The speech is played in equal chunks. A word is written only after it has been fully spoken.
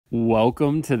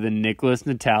Welcome to the Nickolas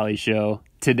Natali Show.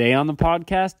 Today on the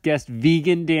podcast, guest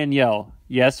vegan Danielle.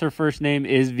 Yes, her first name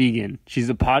is Vegan. She's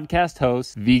a podcast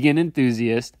host, vegan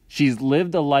enthusiast. She's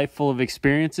lived a life full of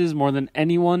experiences more than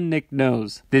anyone Nick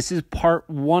knows. This is part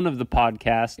one of the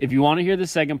podcast. If you want to hear the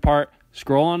second part,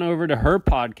 scroll on over to her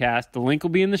podcast. The link will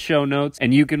be in the show notes,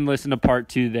 and you can listen to part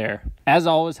two there. As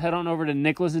always, head on over to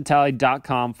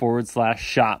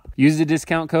nickolasnatali.com/shop. Use the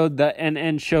discount code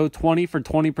TheNNShow20 for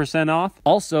 20% off.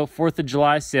 Also, 4th of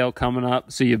July sale coming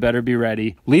up, so you better be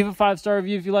ready. Leave a 5-star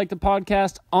review if you like the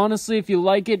podcast. Honestly, if you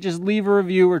like it, just leave a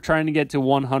review. We're trying to get to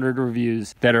 100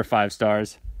 reviews that are 5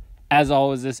 stars. As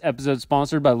always, this episode is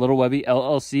sponsored by Little Webby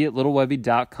LLC at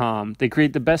littlewebby.com. They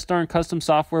create the best darn custom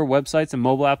software, websites, and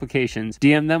mobile applications.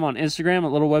 DM them on Instagram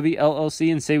at Little Webby LLC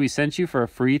and say we sent you for a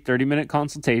free 30-minute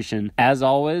consultation. As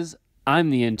always,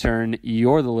 I'm the intern.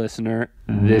 You're the listener.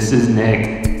 This is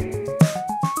Nick.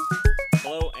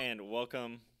 Hello and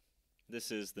welcome.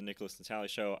 This is the Nickolas Natali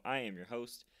Show. I am your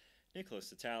host,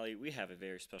 Nickolas Natali. We have a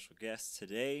very special guest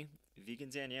today, Vegan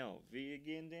Danielle.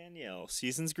 Vegan Danielle,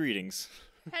 season's greetings.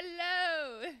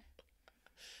 Hello.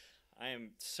 I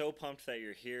am so pumped that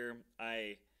you're here.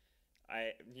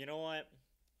 You know what?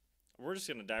 We're just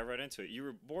gonna dive right into it. You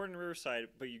were born in Riverside,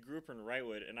 but you grew up in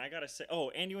Wrightwood, and I gotta say,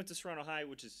 and you went to Serrano High,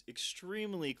 which is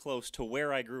extremely close to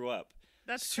where I grew up.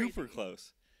 That's super crazy.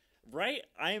 Close, right?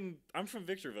 I'm from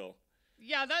Victorville.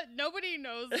 Yeah, that nobody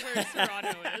knows where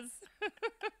Serrano is.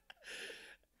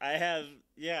 I have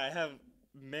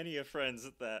many of friends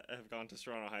that have gone to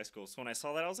Serrano High School. So when I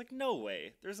saw that, I was like, no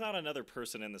way. There's not another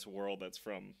person in this world that's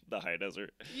from the high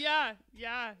desert. Yeah.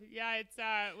 It's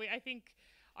I think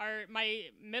my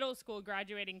middle school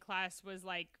graduating class was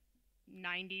like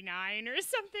 99 or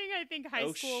something. I think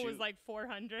high school was like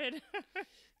 400.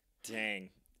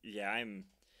 Dang. Yeah, I'm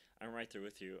right there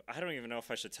with you. I don't even know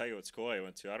if I should tell you what school I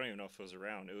went to. I don't even know if it was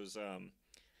around. It was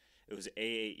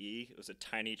AAE. It was a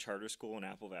tiny charter school in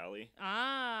Apple Valley.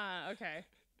 Ah, okay.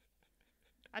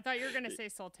 I thought you were going to say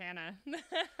Sultana.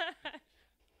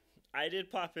 I did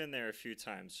pop in there a few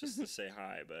times just to say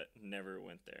hi, but never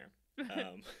went there.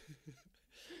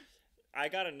 I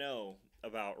got to know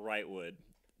about Wrightwood.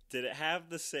 Did it have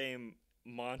the same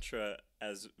mantra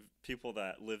as people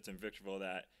that lived in Victorville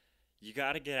that you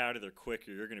got to get out of there quick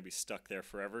or you're going to be stuck there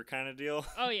forever kind of deal?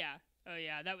 Oh, yeah.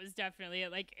 That was definitely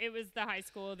it. Like, it was the high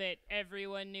school that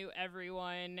everyone knew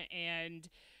everyone, and,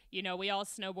 you know, we all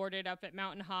snowboarded up at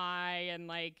Mountain High, and,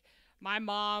 like, my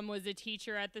mom was a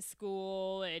teacher at the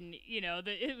school, and, you know,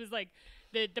 it was, like,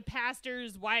 the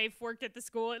pastor's wife worked at the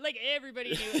school. Like,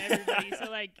 everybody knew everybody. So,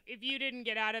 like, if you didn't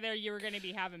get out of there, you were going to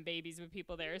be having babies with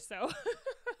people there, so.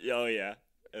 Oh, yeah.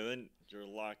 And then you're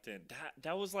locked in.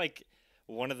 That was, like,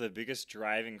 one of the biggest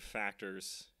driving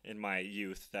factors in my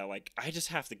youth that, like, I just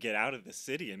have to get out of the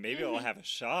city and maybe I'll have a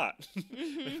shot.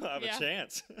 Maybe I'll have a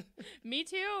chance. Me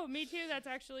too. That's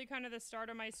actually kind of the start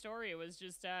of my story. It was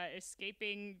just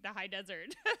escaping the high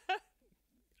desert.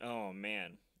 Oh,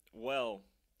 man. Well,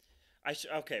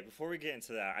 okay, before we get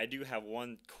into that, I do have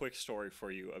one quick story for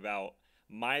you about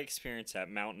my experience at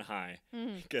Mountain High.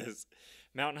 Because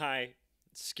Mountain High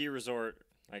ski resort,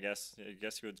 I guess you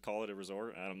would call it a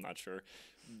resort. I'm not sure.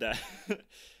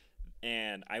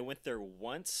 And I went there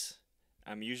once.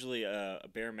 I'm usually a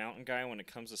Bear Mountain guy when it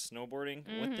comes to snowboarding.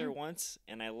 I went there once,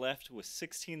 and I left with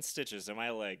 16 stitches in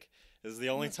my leg. This is the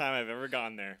only time I've ever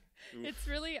gone there. Oof. It's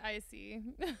really icy.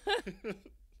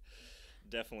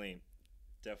 Definitely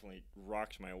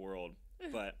rocked my world.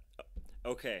 But,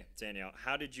 okay, Danielle,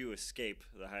 how did you escape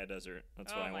the high desert?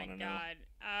 That's what I want to know. Oh, my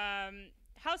God.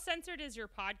 How censored is your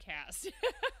podcast?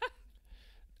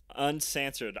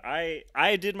 Uncensored. I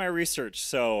did my research,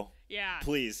 so yeah.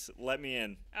 Please let me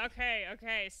in. Okay.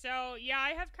 So yeah,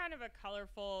 I have kind of a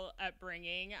colorful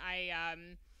upbringing. I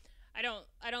don't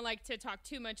like to talk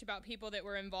too much about people that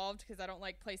were involved because I don't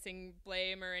like placing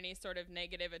blame or any sort of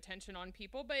negative attention on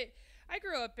people. But I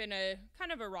grew up in a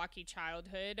kind of a rocky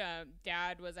childhood.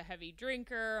 Dad was a heavy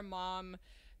drinker. Mom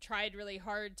tried really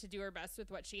hard to do her best with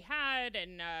what she had,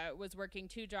 and was working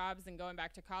 2 jobs and going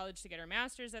back to college to get her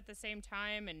master's at the same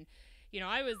time. And, you know,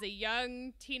 I was a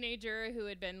young teenager who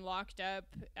had been locked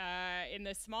up in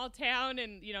this small town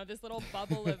and, you know, this little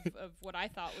bubble of what I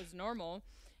thought was normal.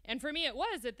 And for me, it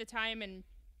was at the time. And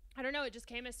I don't know, it just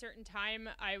came a certain time.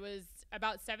 I was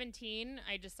about 17.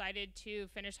 I decided to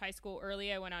finish high school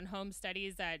early. I went on home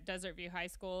studies at Desert View High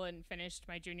School and finished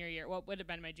my junior year. Well, it would have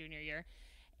been my junior year.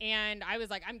 And I was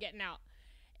like, I'm getting out.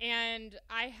 And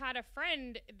I had a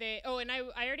friend that, and I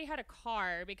already had a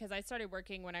car because I started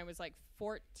working when I was like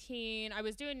 14. I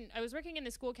was working in the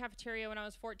school cafeteria when I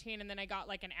was 14, and then I got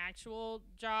like an actual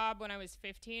job when I was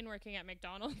 15 working at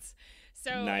McDonald's.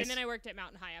 So, nice. And then I worked at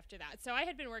Mountain High after that. So I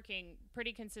had been working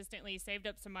pretty consistently, saved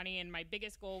up some money, and my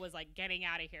biggest goal was like getting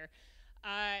out of here.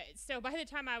 So by the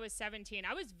time I was 17,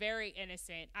 I was very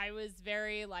innocent. I was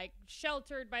very like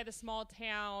sheltered by the small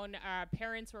town.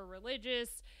 Parents were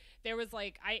religious. There was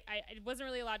like, I wasn't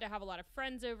really allowed to have a lot of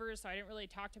friends over, so I didn't really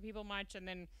talk to people much. And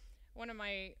then one of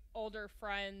my older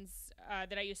friends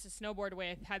that I used to snowboard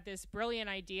with had this brilliant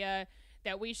idea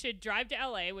that we should drive to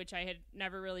LA, which I had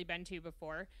never really been to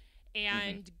before,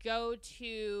 and go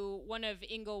to one of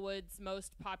Inglewood's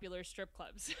most popular strip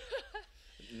clubs.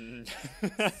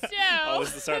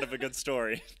 Always the start of a good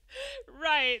story.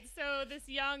 Right. So this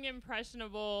young,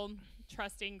 impressionable,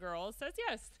 trusting girl says,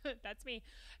 yes, that's me.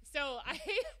 So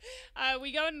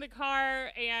we go in the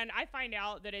car, and I find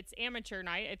out that it's amateur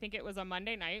night. I think it was a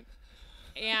Monday night.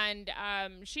 And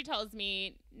she tells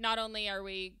me, not only are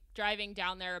we driving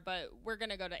down there, but we're going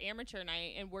to go to amateur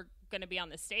night, and we're going to be on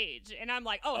the stage. And I'm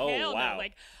like, oh hell wow. no.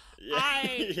 Like,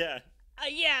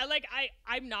 Yeah. Like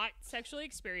I'm not sexually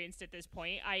experienced at this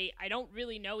point. I don't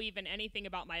really know even anything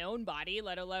about my own body,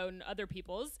 let alone other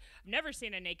people's. I've never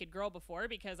seen a naked girl before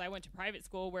because I went to private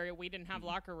school where we didn't have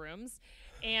locker rooms.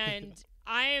 And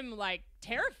I'm like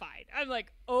terrified. I'm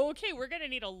like, okay, we're going to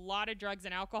need a lot of drugs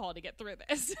and alcohol to get through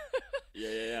this.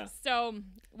 Yeah. So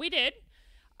we did.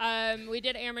 We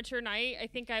did amateur night. I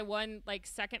think I won like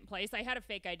second place. I had a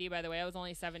fake ID, by the way. I was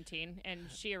only 17, and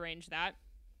she arranged that.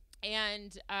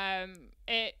 And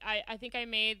I think I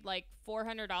made like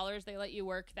 $400. They let you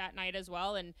work that night as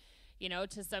well. And, you know,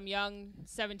 to some young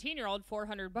 17-year-old,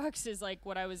 $400 is like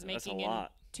what I was making in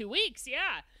 2 weeks.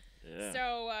 Yeah.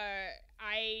 So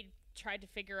I tried to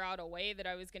figure out a way that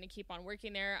I was going to keep on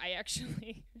working there. I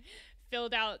actually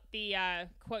filled out the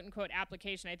quote unquote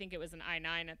application. I think it was an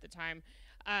I-9 at the time.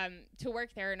 To work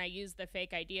there, and I used the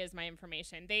fake ID as my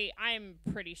information. I'm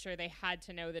pretty sure they had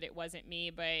to know that it wasn't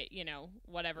me, but you know,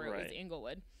 whatever, right. It was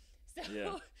Inglewood. So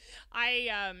yeah.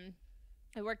 I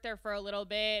worked there for a little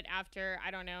bit. After,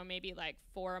 I don't know, maybe like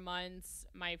 4 months,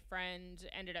 my friend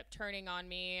ended up turning on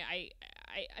me. I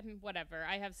whatever.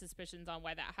 I have suspicions on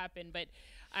why that happened, but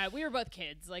we were both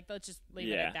kids. Like, let's just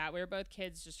leave it at that. We were both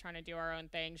kids just trying to do our own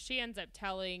thing. She ends up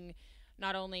telling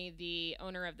not only the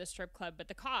owner of the strip club, but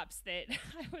the cops that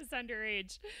I was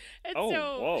underage. And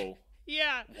whoa.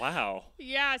 Yeah. Wow.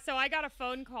 Yeah, so I got a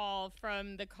phone call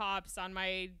from the cops on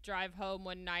my drive home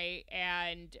one night,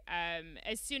 and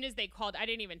as soon as they called, I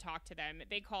didn't even talk to them.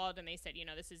 They called and they said, you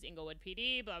know, this is Inglewood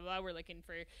PD, blah, blah, we're looking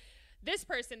for this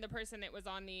person, the person that was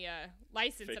on the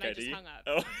license, fake and I ID? just hung up.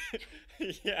 Oh,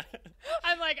 yeah.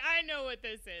 I'm like, I know what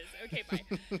this is. Okay,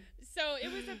 bye. So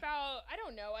it was about, I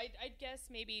don't know, I'd guess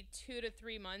maybe 2 to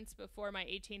 3 months before my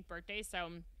 18th birthday. So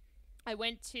I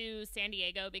went to San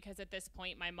Diego because at this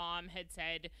point my mom had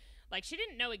said, like, she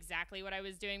didn't know exactly what I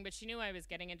was doing, but she knew I was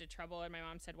getting into trouble. And my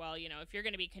mom said, well, you know, if you're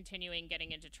going to be continuing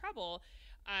getting into trouble,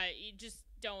 you just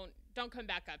don't come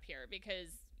back up here because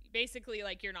basically,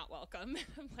 like, you're not welcome.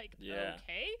 I'm like,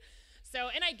 okay. So,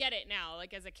 and I get it now.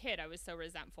 Like, as a kid, I was so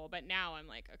resentful. But now I'm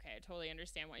like, okay, I totally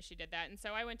understand why she did that. And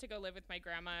so I went to go live with my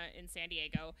grandma in San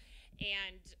Diego.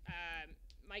 And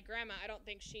my grandma, I don't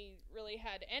think she really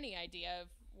had any idea of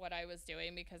what I was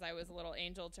doing because I was a little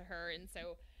angel to her. And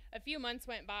so a few months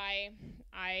went by.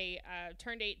 I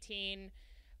turned 18,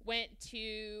 went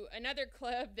to another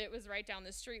club that was right down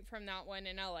the street from that one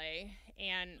in LA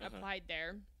and applied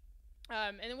there.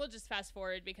 And then we'll just fast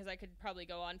forward because I could probably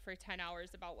go on for 10 hours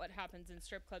about what happens in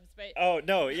strip clubs. But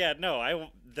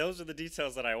those are the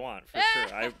details that I want for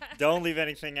sure. I don't leave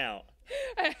anything out.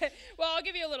 Well, I'll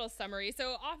give you a little summary.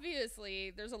 So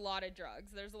obviously, there's a lot of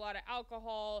drugs. There's a lot of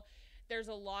alcohol. There's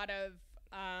a lot of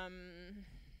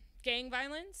gang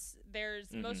violence.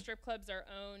 There's most strip clubs are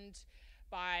owned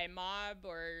by mob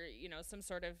or, you know, some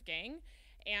sort of gang,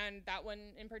 and that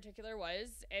one in particular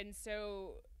was. And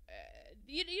so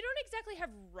you don't exactly have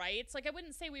rights. Like, I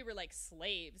wouldn't say we were like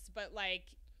slaves, but like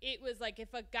it was like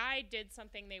if a guy did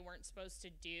something they weren't supposed to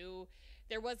do,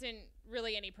 there wasn't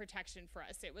really any protection for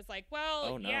us. It was like,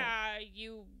 well, yeah,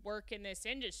 you work in this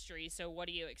industry, so what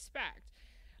do you expect?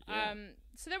 Yeah.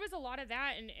 So there was a lot of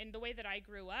that, and the way that I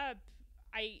grew up,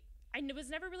 I was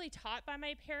never really taught by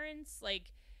my parents,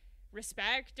 like,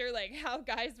 respect or like how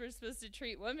guys were supposed to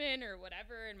treat women or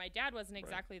whatever, and my dad wasn't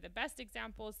exactly the best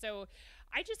example, so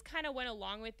I just kind of went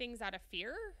along with things out of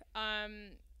fear.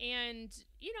 And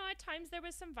you know, at times there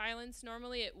was some violence.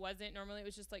 Normally it wasn't. Normally it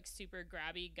was just like super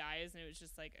grabby guys, and it was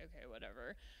just like, okay,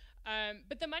 whatever.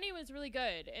 But the money was really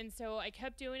good. And so I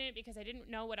kept doing it because I didn't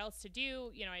know what else to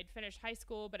do. You know, I'd finished high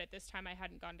school, but at this time I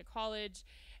hadn't gone to college.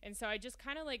 And so I just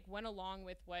kind of like went along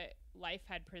with what life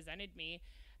had presented me.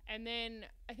 And then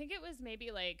I think it was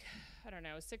maybe like, I don't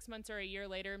know, 6 months or a year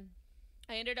later,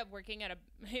 I ended up working at a,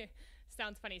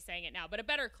 sounds funny saying it now, but a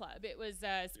better club. It was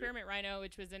Spearmint Rhino,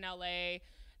 which was in LA.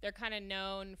 They're kind of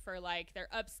known for like their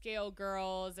upscale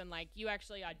girls, and like you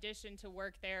actually audition to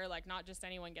work there, like not just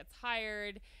anyone gets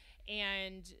hired.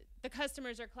 And the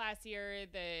customers are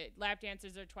classier, the lap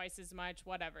dancers are twice as much,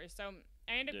 whatever. So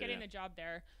I ended up getting the job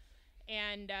there.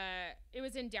 And it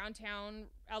was in downtown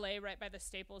LA, right by the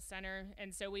Staples Center.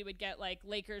 And so we would get like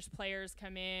Lakers players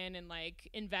come in, and like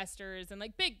investors, and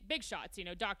like big shots, you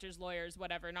know, doctors, lawyers,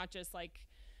 whatever, not just like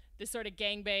the sort of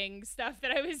gangbang stuff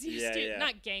that I was used to. Yeah.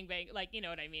 Not gangbang, like, you know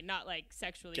what I mean? Not like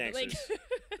sexually, Gangsters.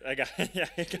 but like I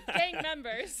got gang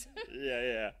members.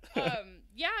 Yeah.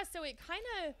 So it kind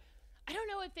of, I don't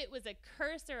know if it was a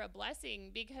curse or a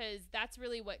blessing, because that's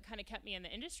really what kind of kept me in the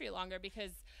industry longer,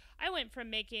 because I went from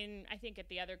making, I think at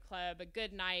the other club, a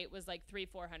good night was like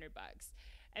 $300-400.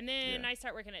 And then I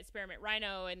start working at Spearmint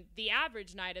Rhino, and the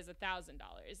average night is $1,000.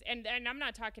 And I'm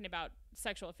not talking about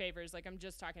sexual favors, like I'm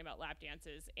just talking about lap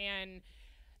dances. And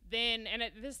then, and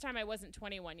at this time I wasn't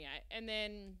 21 yet. And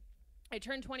then I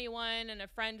turned 21, and a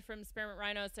friend from Spearmint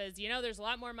Rhino says, you know, there's a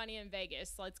lot more money in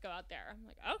Vegas. Let's go out there. I'm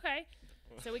like, okay.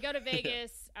 So we go to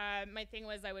Vegas. My thing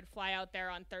was I would fly out there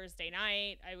on Thursday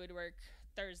night. I would work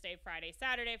Thursday, Friday,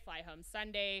 Saturday, fly home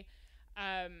Sunday.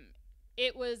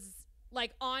 It was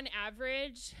like on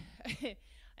average,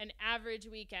 an average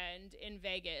weekend in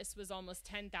Vegas was almost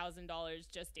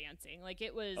 $10,000 just dancing. Like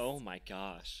it was. Oh my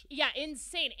gosh. Yeah,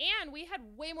 insane. And we had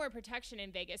way more protection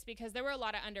in Vegas because there were a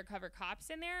lot of undercover cops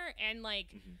in there, and like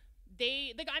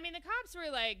the cops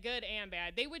were like good and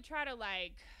bad. They would try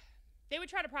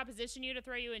to proposition you to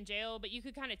throw you in jail, but you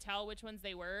could kind of tell which ones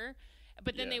they were.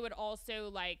 But then they would also,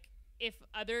 like, if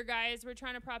other guys were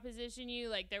trying to proposition you,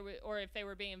 like or if they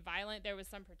were being violent, there was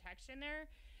some protection there.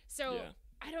 So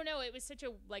I don't know. It was such a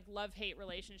like love-hate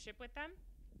relationship with them.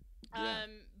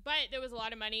 But there was a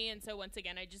lot of money, and so once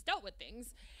again, I just dealt with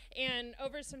things. And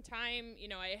over some time, you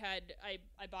know,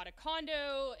 I bought a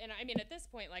condo, and I mean, at this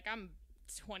point, like I'm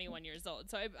 21 years old,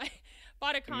 so I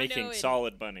bought a condo, making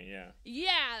solid money.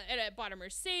 And I bought a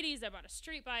Mercedes, I bought a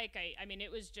street bike. I mean, it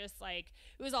was just like,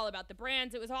 it was all about the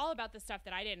brands. It was all about the stuff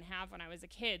that I didn't have when I was a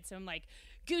kid. So I'm like,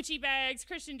 Gucci bags,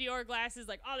 Christian Dior glasses,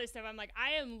 like all this stuff. I'm like,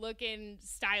 I am looking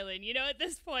styling, you know, at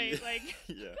this point, like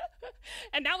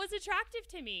and that was attractive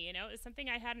to me, you know. It was something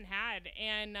I hadn't had.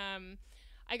 And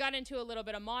I got into a little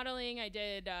bit of modeling. I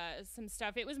did some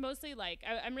stuff. It was mostly like,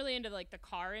 I'm really into like the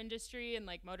car industry and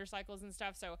like motorcycles and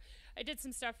stuff. So I did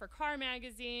some stuff for car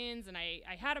magazines, and I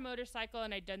had a motorcycle,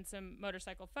 and I'd done some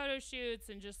motorcycle photo shoots,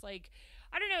 and just like,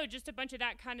 I don't know, just a bunch of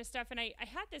that kind of stuff. And I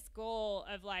had this goal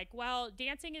of like, well,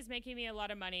 dancing is making me a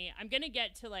lot of money. I'm going to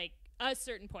get to like a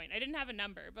certain point. I didn't have a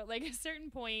number, but like a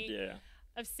certain point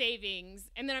of savings,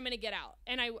 and then I'm going to get out.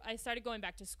 And I started going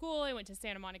back to school. I went to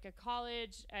Santa Monica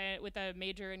College with a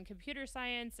major in computer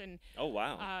science. And oh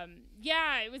wow.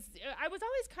 I was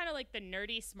always kind of like the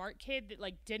nerdy smart kid that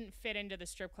like didn't fit into the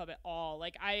strip club at all.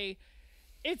 Like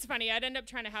it's funny, I'd end up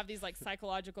trying to have these like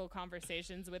psychological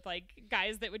conversations with like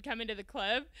guys that would come into the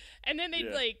club, and then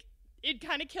they'd like, it'd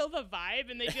kind of kill the vibe,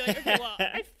 and they'd be like, okay, well,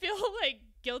 I feel like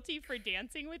guilty for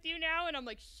dancing with you now. And I'm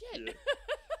like, shit.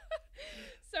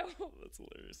 So that's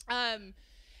hilarious.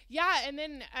 And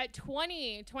then at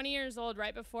 20 years old,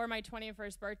 right before my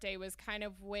 21st birthday, was kind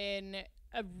of when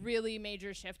a really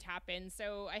major shift happened.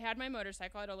 So I had my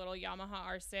motorcycle, I had a little Yamaha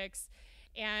R6,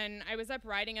 and I was up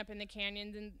riding up in the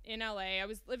canyons in LA. I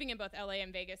was living in both LA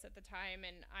and Vegas at the time,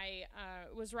 and I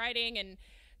was riding, and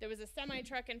there was a semi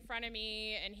truck in front of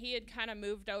me, and he had kind of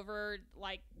moved over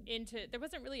like into, there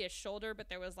wasn't really a shoulder, but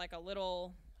there was like a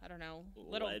little, I don't know,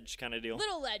 little ledge kind of deal.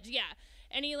 Little ledge, yeah.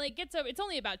 And he like gets over, it's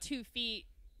only about 2 feet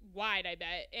wide, I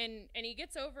bet. And he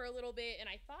gets over a little bit, and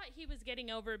I thought he was getting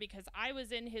over because I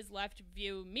was in his left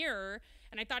view mirror,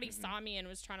 and I thought he saw me and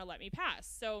was trying to let me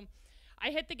pass. So I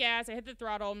hit the gas, I hit the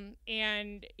throttle,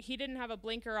 and he didn't have a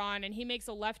blinker on, and he makes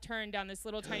a left turn down this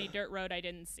little tiny dirt road I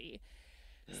didn't see.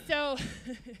 So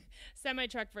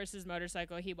semi-truck versus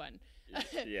motorcycle, he won.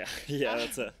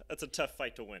 That's a tough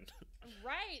fight to win.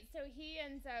 Right. So he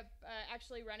ends up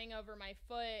actually running over my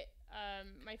foot.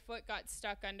 My foot got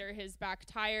stuck under his back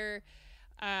tire.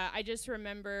 I just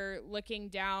remember looking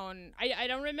down. I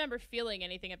don't remember feeling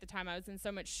anything at the time. I was in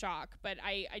so much shock. But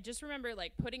I just remember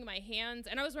like putting my hands,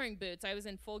 and I was wearing boots. I was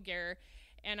in full gear,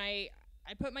 and I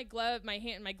I put my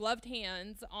gloved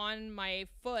hands on my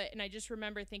foot, and I just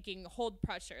remember thinking, hold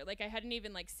pressure. Like I hadn't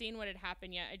even like seen what had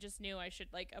happened yet. I just knew I should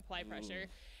like apply pressure.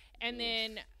 And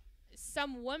then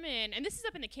some woman, and this is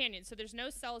up in the canyon, so there's no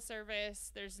cell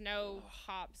service, there's no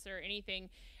cops or anything.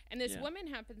 And this woman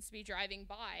happens to be driving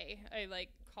by. I like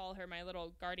call her my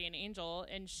little guardian angel,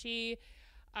 and she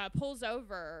pulls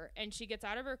over, and she gets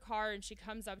out of her car, and she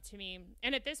comes up to me.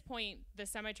 And at this point, the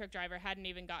semi-truck driver hadn't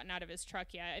even gotten out of his truck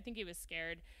yet. I think he was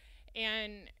scared.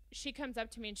 And she comes up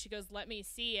to me, and she goes, let me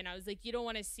see. And I was like, you don't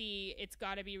want to see. It's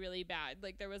got to be really bad.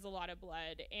 Like, there was a lot of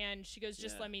blood. And she goes,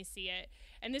 just let me see it.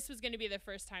 And this was going to be the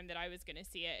first time that I was going to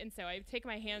see it. And so I take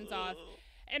my hands off,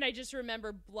 and I just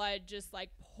remember blood just, like,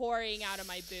 pouring out of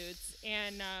my boots.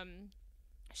 And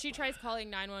she tries calling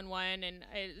 911,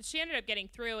 and she ended up getting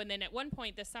through. And then at one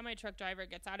point, the semi-truck driver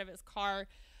gets out of his car.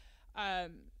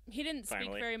 He didn't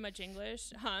speak very much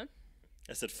English. Huh?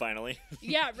 I said finally.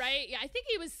 Yeah, right? Yeah, I think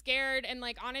he was scared. And,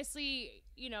 like, honestly,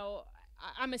 you know,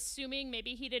 I'm assuming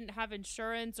maybe he didn't have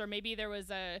insurance, or maybe there was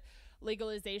a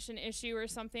legalization issue or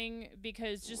something,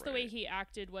 because just the way he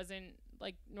acted wasn't,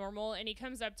 like, normal. And he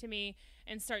comes up to me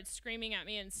and starts screaming at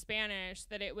me in Spanish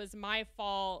that it was my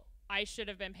fault. I should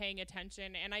have been paying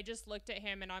attention. And I just looked at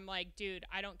him, and I'm like, dude,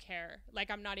 I don't care.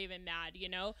 Like, I'm not even mad, you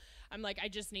know? I'm like, I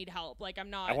just need help. Like, I'm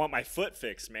not. I want my foot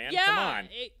fixed, man. Yeah, come on.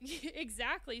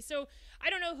 Exactly. So I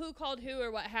don't know who called who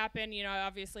or what happened. You know,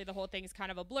 obviously the whole thing's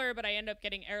kind of a blur, but I end up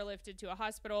getting airlifted to a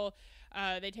hospital.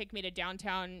 They take me to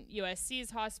downtown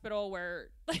USC's hospital, where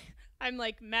I'm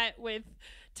like met with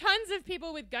tons of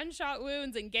people with gunshot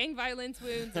wounds and gang violence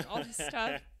wounds and all this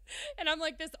stuff. And I'm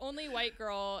like this only white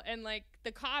girl, and like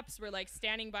the cops were like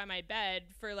standing by my bed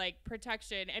for like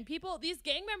protection, and these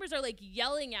gang members are like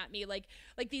yelling at me like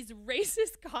these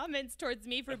racist comments towards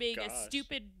me for being a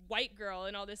stupid white girl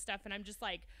and all this stuff. And I'm just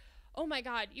like, oh my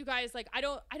God, you guys, like I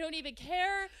don't even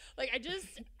care. Like I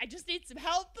just need some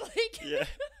help. Like, yeah.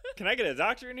 Can I get a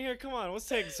doctor in here? Come on, what's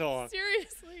taking so long?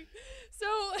 Seriously. So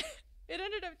it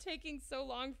ended up taking so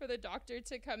long for the doctor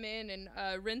to come in and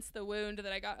rinse the wound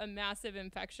that I got a massive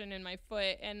infection in my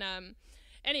foot. And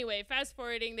anyway, fast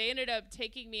forwarding, they ended up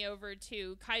taking me over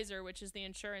to Kaiser, which is the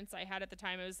insurance I had at the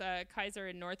time. It was Kaiser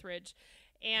in Northridge.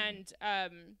 And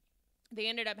they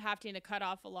ended up having to cut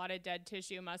off a lot of dead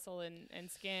tissue, muscle,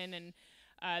 and skin. And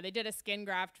they did a skin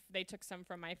graft. They took some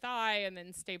from my thigh and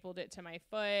then stapled it to my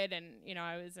foot. And, you know,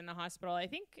 I was in the hospital, I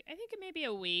think it may be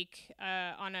a week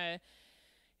on a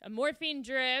morphine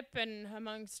drip, and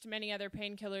amongst many other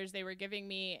painkillers they were giving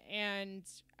me. And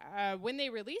when they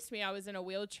released me, I was in a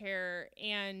wheelchair,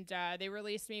 and they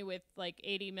released me with like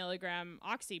 80 milligram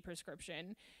oxy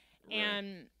prescription. Right.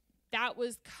 And that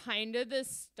was kind of the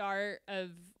start of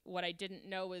what I didn't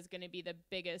know was going to be the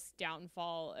biggest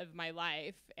downfall of my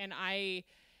life. And I,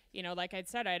 you know, like I'd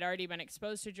said, I'd already been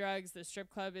exposed to drugs. The strip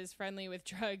club is friendly with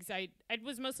drugs. I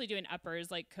was mostly doing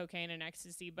uppers like cocaine and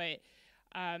ecstasy, but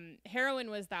heroin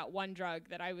was that one drug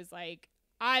that I was like,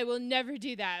 I will never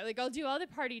do that. Like, I'll do all the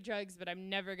party drugs, but I'm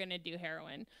never going to do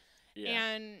heroin. Yeah.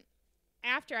 And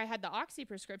after I had the oxy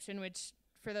prescription, which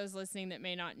for those listening that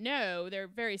may not know, they're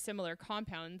very similar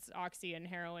compounds, oxy and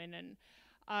heroin. And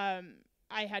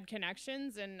I had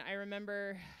connections, and I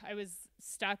remember I was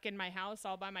stuck in my house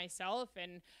all by myself,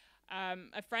 and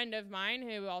a friend of mine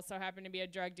who also happened to be a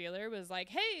drug dealer was like,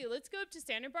 hey, let's go up to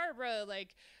Santa Barbara.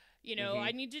 Like, you know,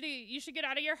 I need you should get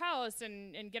out of your house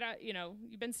and get out, you know,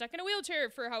 you've been stuck in a wheelchair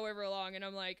for however long. And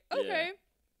I'm like, okay. Yeah.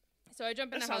 So I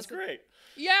jump in the house. That sounds great.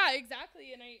 Yeah,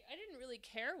 exactly. And I didn't really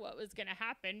care what was going to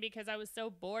happen because I was so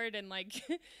bored and like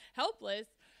helpless.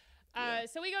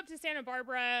 So we go up to Santa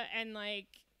Barbara, and like,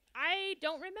 I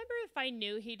don't remember if I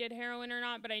knew he did heroin or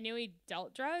not, but I knew he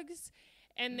dealt drugs.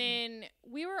 And then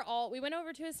we went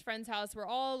over to his friend's house. We're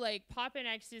all like popping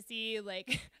ecstasy.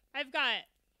 Like I've got,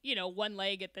 you know, one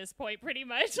leg at this point, pretty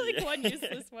much, like one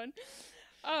useless one.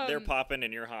 They're popping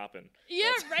and you're hopping.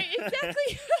 Yeah, right,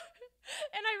 exactly.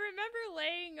 And I remember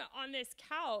laying on this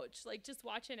couch, like just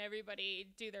watching everybody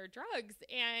do their drugs.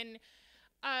 And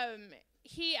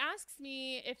he asks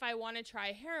me if I want to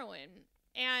try heroin.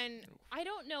 And I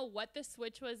don't know what the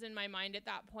switch was in my mind at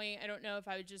that point. I don't know if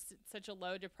I was just such a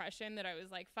low depression that I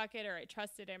was like, fuck it, or I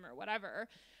trusted him or whatever.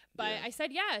 But I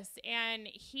said yes. And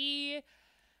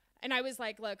I was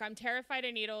like, look, I'm terrified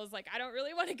of needles. Like, I don't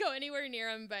really want to go anywhere near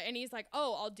him. And he's like,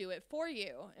 oh, I'll do it for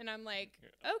you. And I'm like,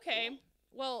 okay,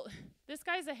 well, this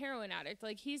guy's a heroin addict.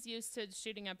 Like, he's used to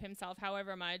shooting up himself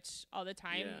however much all the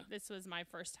time. Yeah. This was my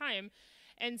first time.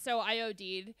 And so I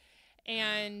OD'd.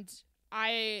 And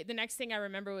the next thing I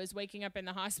remember was waking up in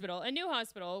the hospital, a new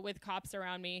hospital with cops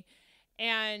around me.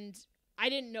 And I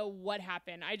didn't know what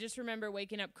happened. I just remember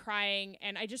waking up crying,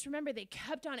 and I just remember they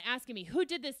kept on asking me, who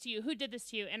did this to you? Who did this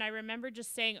to you? And I remember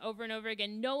just saying over and over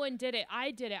again, no one did it.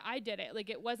 I did it. I did it. Like,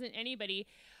 it wasn't anybody.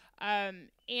 And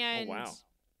oh, wow.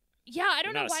 Yeah, I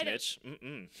don't know why. Snitch. Yeah,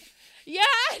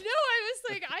 no, I was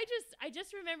like, I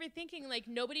just remember thinking, like,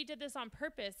 nobody did this on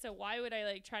purpose, so why would I,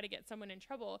 like, try to get someone in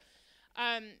trouble?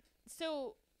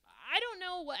 So I don't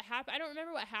know what happened. I don't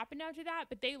remember what happened after that,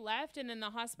 but they left, and then the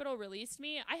hospital released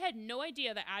me. I had no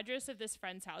idea the address of this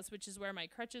friend's house, which is where my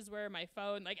crutches were, my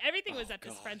phone, like, everything was at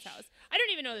this friend's house. I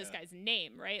don't even know this guy's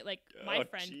name, right? Like, my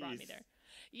friend brought me there.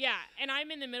 Yeah, and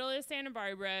I'm in the middle of Santa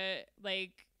Barbara,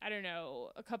 like, I don't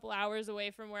know, a couple hours away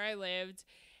from where I lived,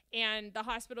 and the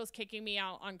hospital's kicking me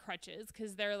out on crutches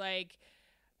because they're like,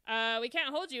 we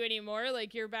can't hold you anymore.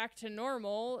 Like, you're back to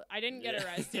normal. I didn't get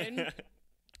arrested.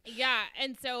 Yeah,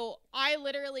 and so I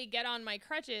literally get on my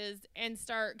crutches and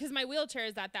start, because my wheelchair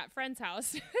is at that friend's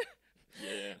house.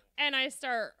 Yeah. And I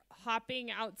start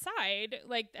hopping outside.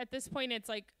 Like, at this point, it's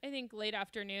like, I think late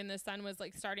afternoon, the sun was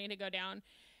like starting to go down.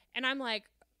 And I'm like,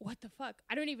 what the fuck?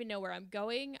 I don't even know where I'm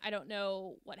going. I don't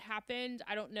know what happened.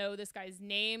 I don't know this guy's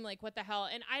name. Like, what the hell?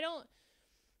 And I don't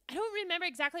remember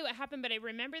exactly what happened, but I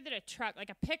remember that a truck, like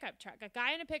a pickup truck, a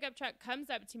guy in a pickup truck comes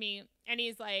up to me, and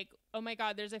he's like, oh my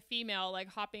God, there's a female, like,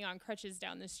 hopping on crutches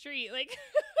down the street. Like,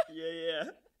 yeah.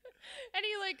 And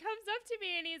he, like, comes up to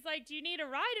me, and he's like, do you need a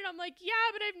ride? And I'm like, yeah,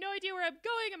 but I have no idea where I'm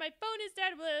going, and my phone is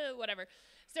dead, blah, whatever.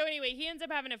 So anyway, he ends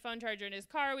up having a phone charger in his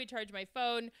car. We charge my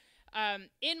phone.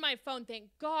 In my phone, thank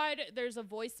God, there's a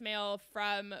voicemail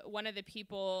from one of the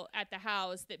people at the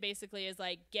house that basically is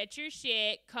like, get your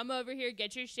shit, come over here,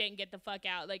 get your shit, and get the fuck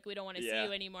out. Like, we don't want to see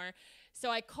you anymore. So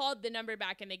I called the number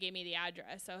back, and they gave me the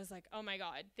address. I was like, oh my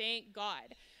God, thank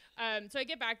God. So I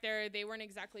get back there. They weren't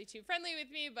exactly too friendly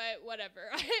with me, but whatever.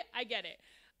 I get it.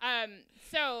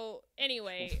 So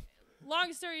anyway,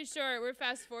 long story short, we're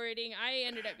fast forwarding. I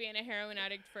ended up being a heroin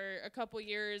addict for a couple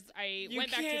years. I went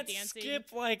back to dancing. You can't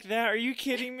skip like that. Are you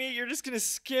kidding me? You're just going to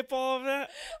skip all of that?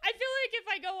 I feel like if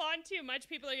I go on too much,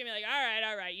 people are going to be like,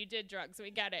 all right, you did drugs. We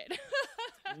get it.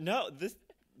 No,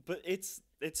 but it's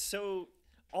so,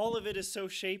 all of it is so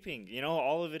shaping. You know,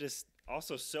 all of it is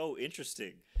also so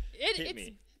interesting. Hit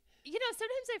me. You know,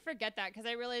 sometimes I forget that because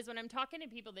I realize when I'm talking to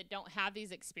people that don't have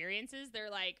these experiences, they're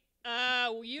like,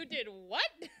 you did what?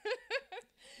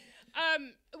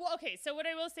 Well, okay, so what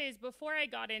I will say is before I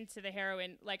got into the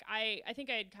heroin, like I think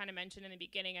I had kind of mentioned in the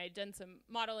beginning, I had done some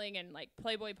modeling and like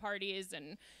Playboy parties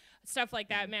and stuff like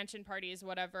that, mansion parties,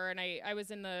 whatever. And I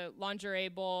was in the Lingerie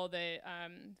Bowl, the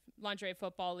Lingerie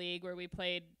Football League, where we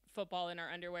played football in our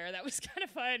underwear. That was kind of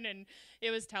fun, and it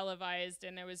was televised,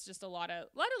 and there was just a lot of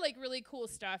like really cool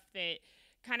stuff that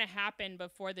kind of happened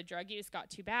before the drug use got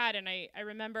too bad. And I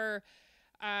remember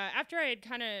after I had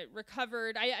kind of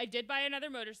recovered, I did buy another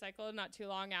motorcycle not too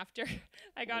long after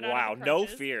I got out of the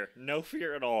crutches. No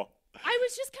fear at all. I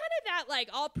was just kind of that, like,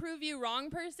 I'll prove you wrong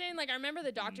person. Like, I remember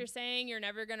the doctor saying you're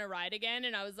never going to ride again.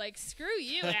 And I was like, screw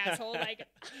you, asshole. Like,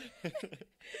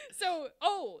 so,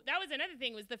 that was another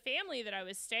thing, was the family that I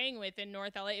was staying with in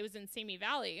North LA. It was in Simi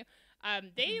Valley.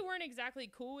 They weren't exactly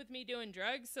cool with me doing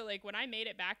drugs. So, like, when I made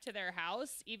it back to their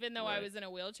house, even though I was in a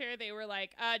wheelchair, they were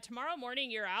like, tomorrow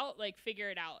morning you're out, like, figure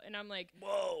it out. And I'm like,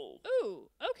 whoa. Ooh,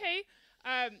 okay.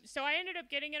 So I ended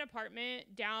up getting an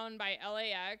apartment down by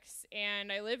LAX,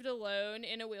 and I lived alone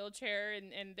in a wheelchair,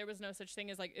 and there was no such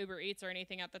thing as like Uber Eats or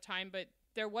anything at the time, but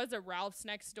there was a Ralph's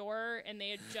next door, and they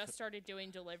had just started doing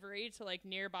delivery to like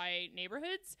nearby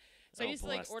neighborhoods. So I used to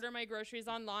like order my groceries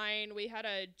online. We had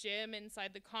a gym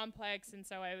inside the complex, and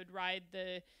so I would ride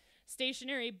the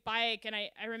stationary bike, and I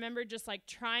remember just like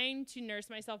trying to nurse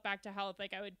myself back to health.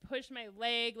 Like I would push my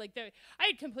leg, like I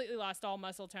had completely lost all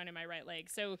muscle tone in my right leg.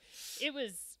 So it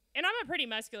was, and I'm a pretty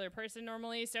muscular person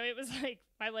normally, so it was like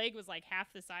my leg was like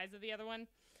half the size of the other one.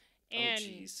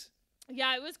 And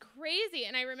yeah, it was crazy.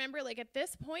 And I remember like at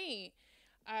this point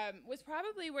was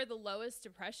probably where the lowest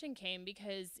depression came,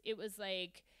 because it was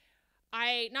like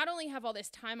I not only have all this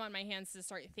time on my hands to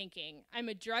start thinking, I'm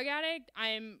a drug addict,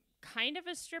 I'm kind of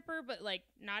a stripper, but like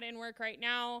not in work right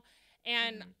now.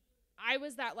 And I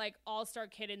was that like all-star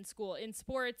kid in school, in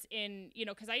sports, in, you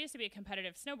know, because I used to be a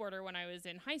competitive snowboarder when I was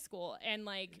in high school, and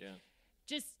like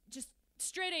just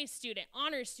straight A student,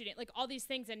 honors student, like all these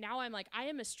things. And now I'm like, I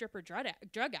am a stripper drug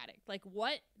addict. Like,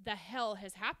 what the hell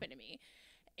has happened to me?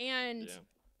 And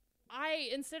I,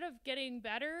 instead of getting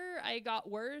better, I got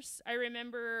worse. I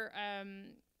remember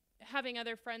having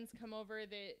other friends come over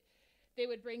that they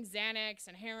would bring Xanax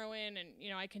and heroin, and, you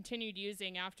know, I continued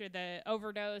using after the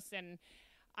overdose, and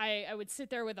I would sit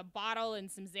there with a bottle and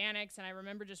some Xanax, and I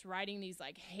remember just writing these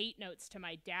like hate notes to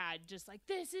my dad, just like,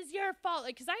 this is your fault.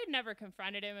 Like, cause I had never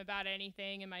confronted him about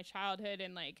anything in my childhood.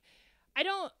 And like, I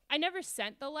never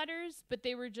sent the letters, but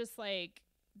they were just like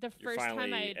you're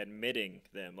finally admitting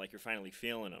them, like you're finally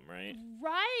feeling them, right?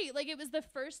 Right. Like it was the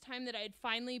first time that I had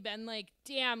finally been like,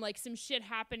 damn, like some shit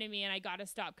happened to me and I got to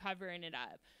stop covering it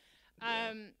up.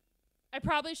 Yeah. I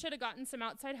probably should have gotten some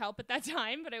outside help at that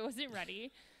time, but I wasn't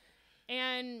ready.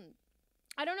 And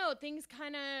I don't know, things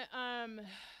kind of,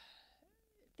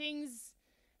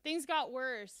 things got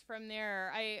worse from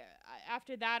there.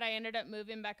 After that, I ended up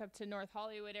moving back up to North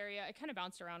Hollywood area. I kind of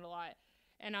bounced around a lot.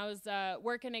 And I was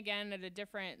working again at a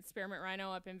different Spearmint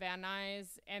Rhino up in Van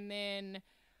Nuys. And then,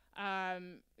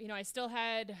 you know, I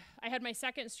had my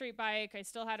second street bike. I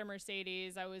still had a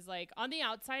Mercedes. I was like, on the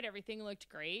outside, everything looked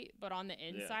great. But on the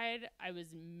inside, I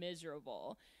was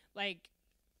miserable. Like,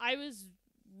 I was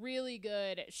really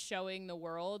good at showing the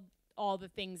world all the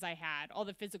things I had, all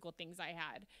the physical things I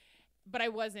had. But I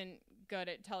wasn't good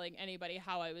at telling anybody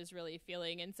how I was really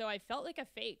feeling. And so I felt like a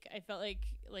fake. I felt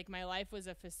like my life was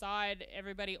a facade.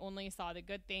 Everybody only saw the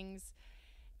good things.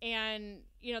 And,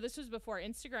 you know, this was before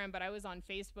Instagram, but I was on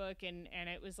Facebook and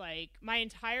it was like my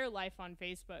entire life on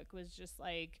Facebook was just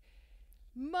like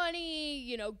money,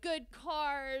 you know, good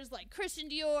cars, like Christian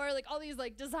Dior, like all these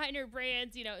like designer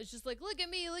brands, you know, it's just like, look at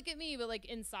me. But like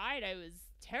inside I was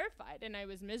terrified and I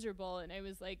was miserable and I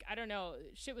was like, I don't know,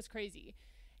 shit was crazy.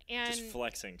 And just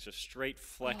flexing, just straight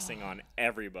flexing on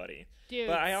everybody. Dude,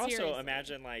 but I also seriously.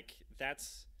 imagine like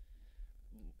that's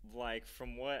like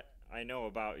from what I know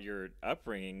about your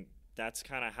upbringing, that's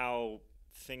kind of how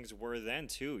things were then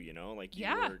too, you know, like you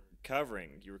were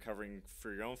covering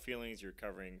for your own feelings, you're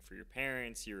covering for your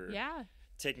parents, you're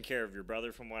taking care of your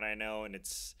brother from what I know. And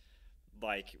it's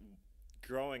like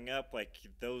growing up, like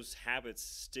those habits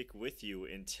stick with you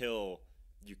until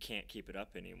you can't keep it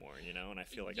up anymore, you know? And I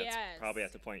feel like that's probably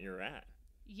at the point you're at.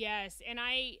 Yes. And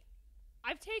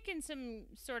I've taken some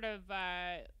sort of,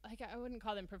 like I wouldn't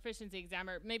call them proficiency exam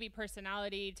or maybe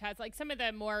personality tests, like some of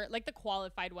the more, like the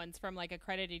qualified ones from like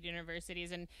accredited universities.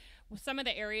 And some of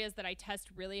the areas that I test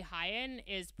really high in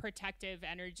is protective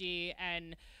energy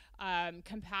and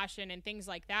compassion and things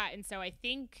like that. And so I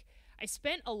think I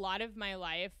spent a lot of my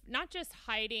life not just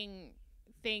hiding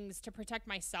things to protect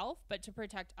myself, but to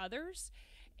protect others.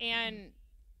 And,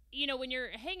 you know, when you're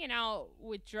hanging out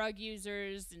with drug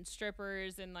users and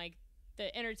strippers and like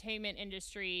the entertainment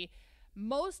industry,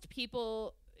 most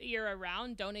people you're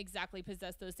around don't exactly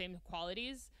possess those same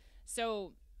qualities.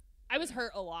 So I was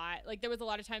hurt a lot. Like there was a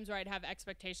lot of times where I'd have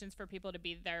expectations for people to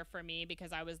be there for me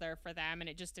because I was there for them, and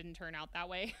it just didn't turn out that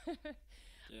way.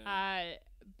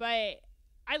 But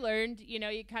I learned, you know,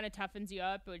 it kind of toughens you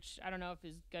up, which I don't know if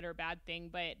is good or bad thing,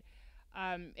 but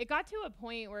it got to a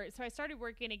point where, so I started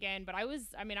working again, but I was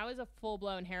a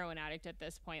full-blown heroin addict at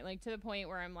this point, like to the point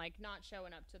where I'm like not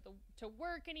showing up to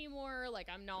work anymore. Like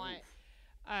I'm not,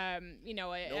 you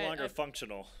know, no longer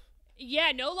functional.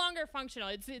 Yeah, no longer functional.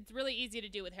 It's really easy to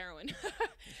do with heroin.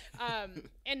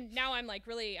 And now I'm like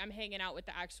I'm hanging out with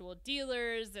the actual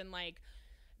dealers, and like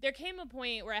there came a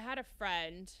point where I had a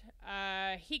friend,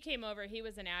 he came over, he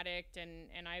was an addict,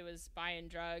 and I was buying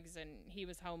drugs, and he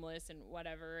was homeless and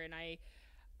whatever. And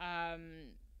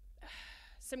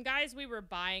some guys we were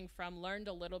buying from learned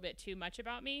a little bit too much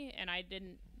about me, and I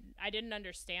didn't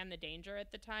understand the danger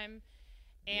at the time.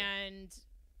 And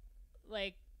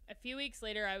like a few weeks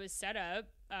later, I was set up.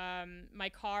 My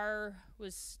car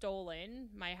was stolen.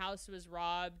 My house was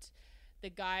robbed. The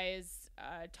guys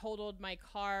totaled my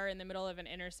car in the middle of an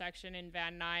intersection in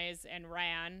Van Nuys and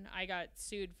ran. I got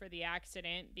sued for the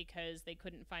accident because they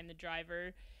couldn't find the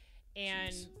driver,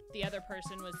 and the other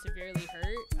person was severely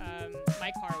hurt.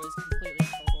 My car was completely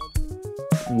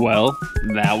totaled. Well,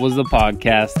 that was the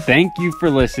podcast. Thank you for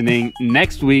listening.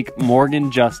 Next week,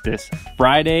 Morgan Justice,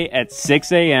 Friday at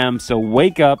 6 a.m. So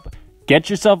wake up, get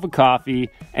yourself a coffee,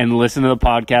 and listen to the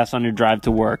podcast on your drive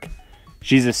to work.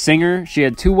 She's a singer. She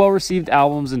had 2 well-received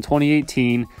albums in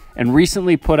 2018 and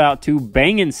recently put out 2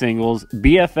 banging singles,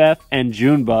 BFF and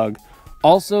Junebug.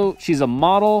 Also, she's a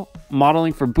model,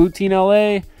 modeling for Boutine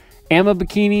LA, Amma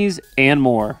Bikinis, and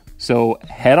more. So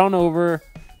head on over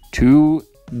to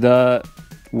the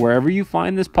wherever you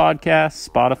find this podcast,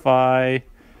 Spotify,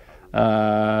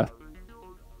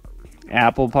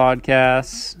 Apple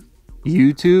Podcasts,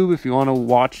 YouTube if you want to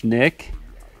watch Nick.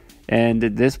 And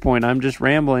at this point, I'm just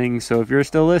rambling. So if you're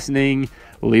still listening,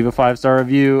 leave a 5-star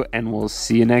review, and we'll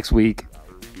see you next week.